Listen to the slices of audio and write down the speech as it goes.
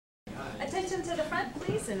attention to the front,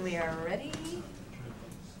 please, and we are ready.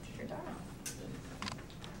 Sure are.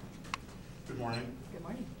 Good morning. Good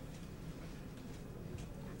morning.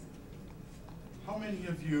 How many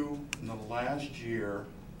of you in the last year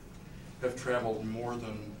have traveled more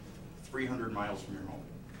than 300 miles from your home?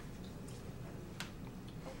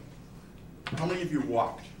 How many of you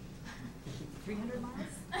walked? 300 miles?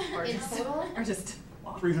 Or In just, total? or just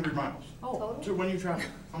walk? 300 miles. Oh, Total? So when you traveled,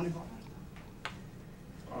 how many walked?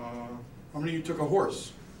 How many of you took a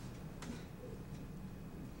horse?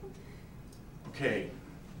 Okay.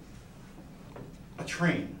 A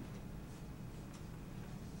train.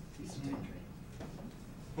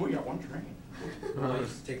 Oh, yeah, one train.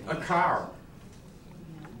 A car.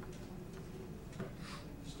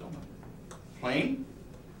 Still not. Plane?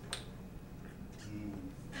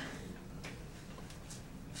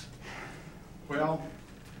 Well,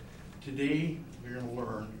 today we're going to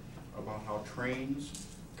learn about how trains,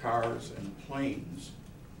 cars, and planes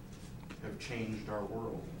have changed our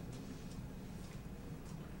world.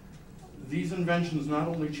 These inventions not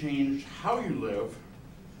only changed how you live,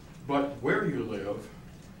 but where you live,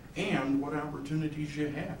 and what opportunities you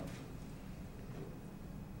have.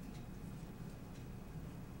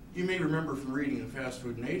 You may remember from reading in Fast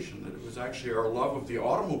Food Nation that it was actually our love of the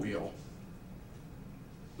automobile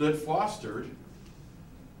that fostered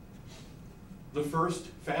the first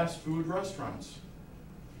fast food restaurants.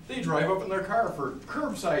 They drive up in their car for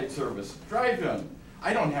curbside service, drive-in.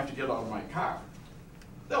 I don't have to get out of my car.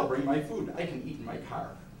 They'll bring my food. I can eat in my car.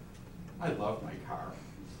 I love my car.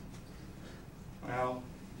 Well,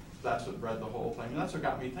 that's what bred the whole thing. And that's what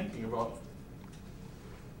got me thinking about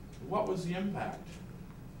what was the impact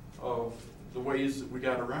of the ways that we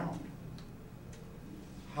got around.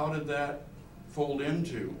 How did that fold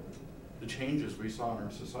into the changes we saw in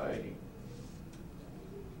our society?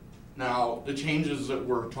 Now, the changes that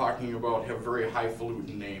we're talking about have very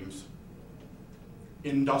highfalutin names.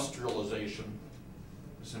 Industrialization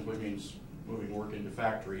simply means moving work into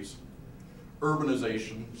factories.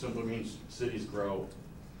 Urbanization simply means cities grow.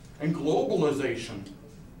 And globalization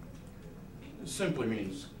simply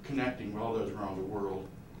means connecting with others around the world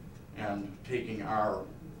and taking our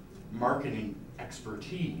marketing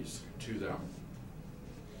expertise to them,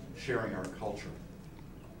 sharing our culture.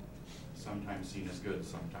 Sometimes seen as good,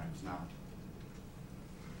 sometimes not.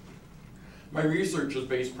 My research is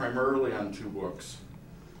based primarily on two books.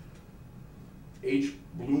 H.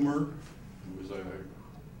 Bloomer, who was a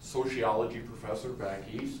sociology professor back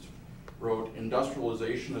east, wrote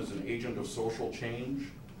Industrialization as an Agent of Social Change.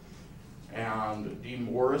 And D.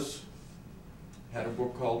 Morris had a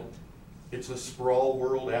book called It's a Sprawl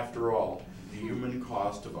World After All, The Human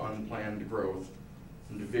Cost of Unplanned Growth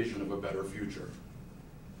and the Vision of a Better Future.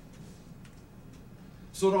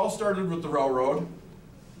 So it all started with the railroad.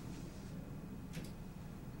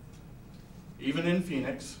 Even in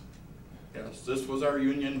Phoenix, yes, this was our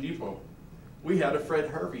Union Depot. We had a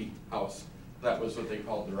Fred Harvey house. That was what they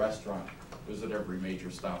called the restaurant. It was at every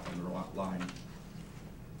major stop on the line.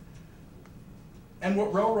 And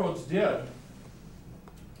what railroads did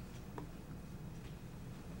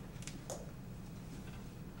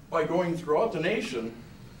by going throughout the nation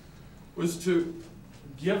was to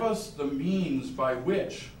give us the means by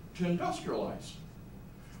which to industrialize.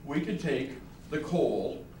 We could take the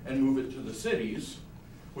coal and move it to the cities.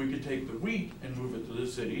 We could take the wheat and move it to the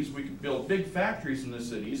cities. We could build big factories in the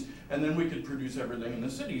cities, and then we could produce everything in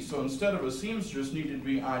the cities. So instead of a seamstress needing to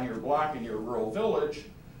be on your block in your rural village,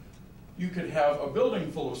 you could have a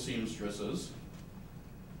building full of seamstresses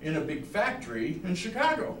in a big factory in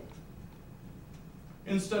Chicago.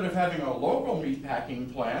 Instead of having a local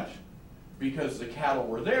meatpacking plant, because the cattle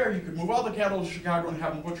were there, you could move all the cattle to Chicago and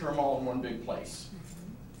have them butcher them all in one big place.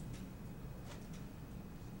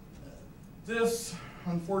 This,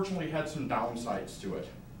 unfortunately, had some downsides to it.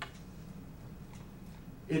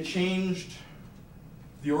 It changed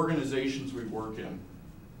the organizations we work in.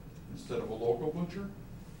 Instead of a local butcher,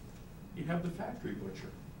 you have the factory butcher.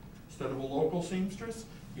 Instead of a local seamstress,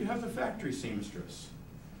 you have the factory seamstress.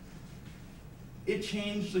 It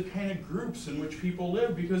changed the kind of groups in which people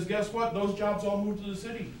live, because guess what? Those jobs all moved to the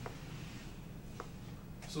city.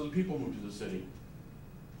 So the people moved to the city.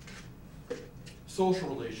 Social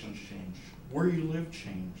relations changed. Where you live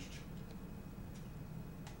changed.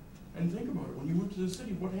 And think about it. When you moved to the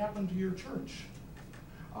city, what happened to your church?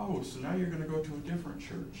 Oh, so now you're going to go to a different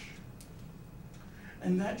church.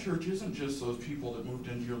 And that church isn't just those people that moved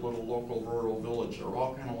into your little local rural village. They're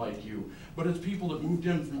all kind of like you. But it's people that moved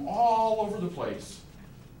in from all over the place.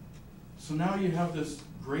 So now you have this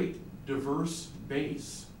great diverse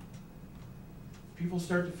base. People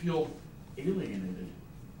start to feel alienated.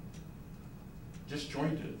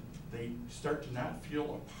 disjointed. They start to not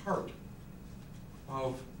feel a part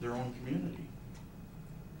of their own community.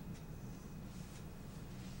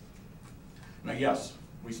 Now, yes,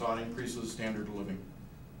 we saw an increase in the standard of living.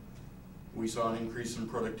 We saw an increase in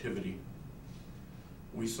productivity.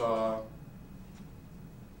 We saw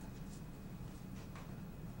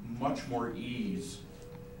much more ease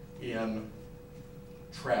in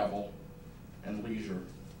travel and leisure.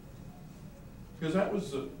 Because that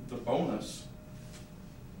was the bonus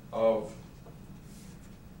of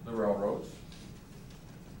the railroads.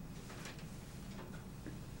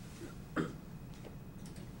 Oops,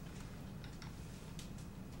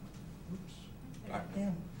 back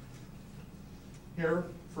in. Here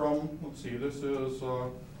from, let's see, this is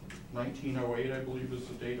 1908, I believe is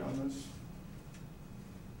the date on this.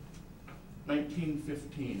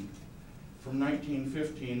 1915. From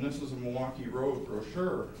 1915, this is a Milwaukee Road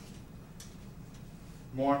brochure.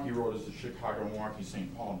 Milwaukee Road is the Chicago, Milwaukee,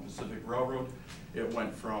 St. Paul and Pacific Railroad. It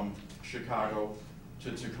went from Chicago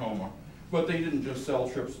to Tacoma. But they didn't just sell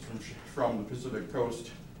trips from the Pacific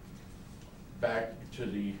Coast back to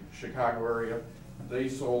the Chicago area. They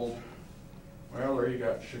sold, well, there you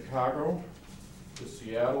got Chicago to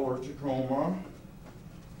Seattle or Tacoma.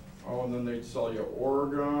 Oh, and then they'd sell you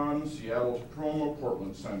Oregon, Seattle, Tacoma,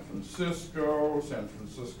 Portland, San Francisco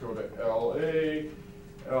to LA,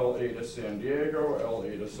 LA to San Diego,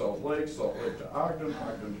 LA to Salt Lake to Ogden,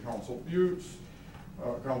 Ogden to Council Buttes,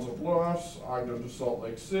 Council Bluffs, Ogden to Salt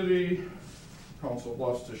Lake City, Council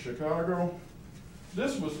Bluffs to Chicago.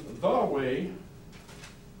 This was the way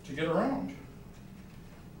to get around.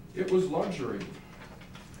 It was luxury.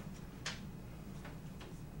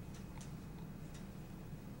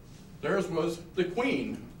 Theirs was the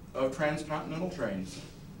queen of transcontinental trains.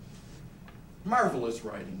 Marvelous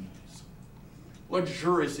riding ease,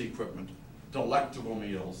 luxurious equipment, delectable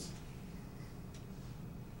meals.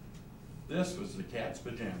 This was the cat's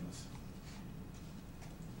pajamas.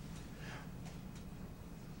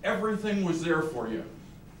 Everything was there for you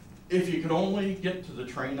if you could only get to the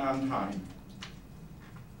train on time.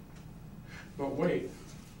 But wait,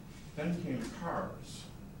 then came cars.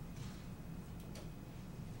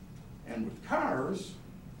 And with cars,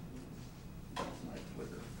 my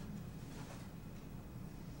clicker.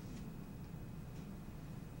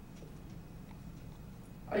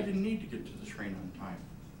 I didn't need to get to the train on time.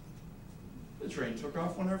 The train took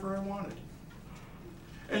off whenever I wanted.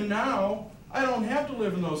 And now, I don't have to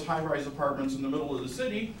live in those high-rise apartments in the middle of the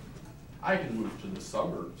city. I can move to the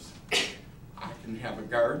suburbs. I can have a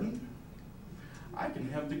garden. I can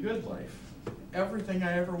have the good life. Everything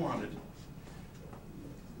I ever wanted.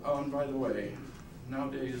 Oh, and by the way,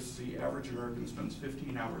 nowadays the average American spends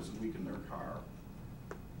 15 hours a week in their car.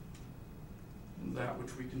 And that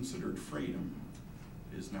which we considered freedom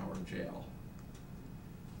is now our jail.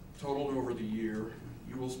 Totaled over the year,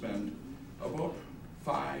 you will spend about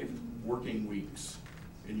 5 working weeks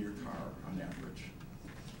in your car on average.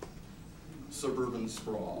 Suburban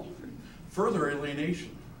sprawl. Further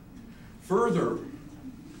alienation. Further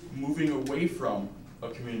moving away from a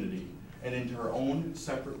community and into our own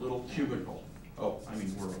separate little cubicle.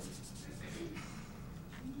 World.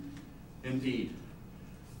 Indeed,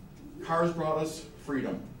 cars brought us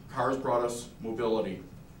freedom. Cars brought us mobility.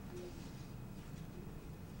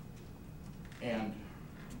 And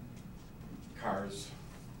cars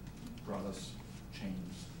brought us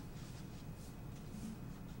chains.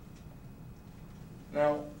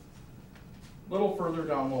 Now, a little further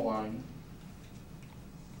down the line,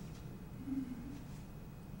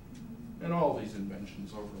 and all these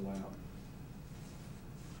inventions overlap,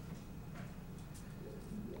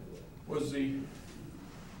 was the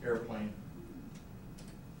airplane.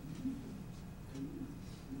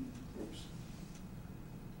 Oops.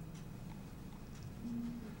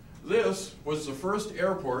 This was the first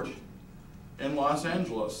airport in Los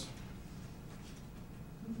Angeles,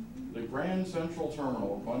 the Grand Central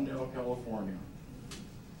Terminal of Glendale, California.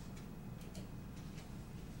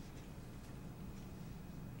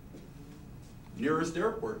 Nearest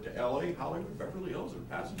airport to LA, Hollywood, Beverly Hills, or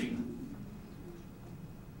Pasadena.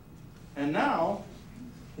 And now,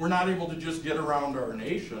 we're not able to just get around our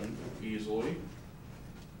nation easily.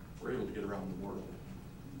 We're able to get around the world.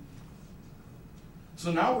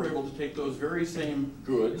 So now we're able to take those very same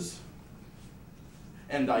goods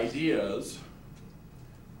and ideas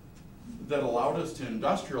that allowed us to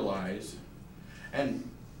industrialize and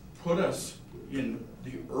put us in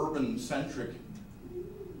the urban-centric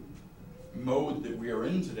mode that we are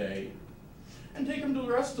in today, and take them to the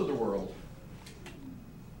rest of the world.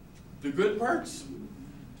 The good parts,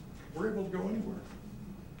 we're able to go anywhere.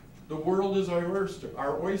 The world is our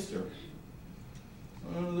oyster.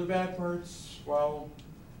 The bad parts, well,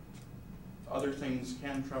 other things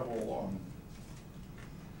can travel along.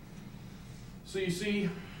 So you see,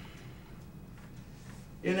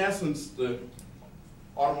 in essence, the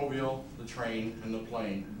automobile, the train, and the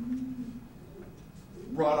plane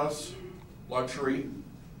brought us luxury,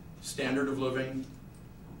 standard of living,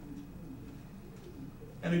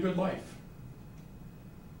 and a good life.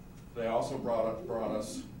 They also brought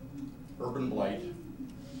us urban blight,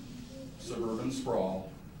 suburban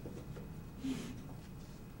sprawl,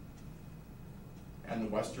 and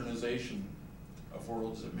the westernization of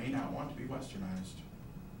worlds that may not want to be westernized.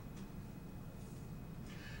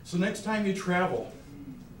 So next time you travel,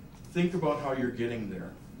 think about how you're getting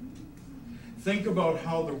there. Think about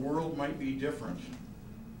how the world might be different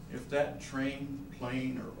if that train,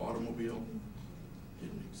 plane, or automobile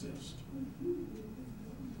didn't exist.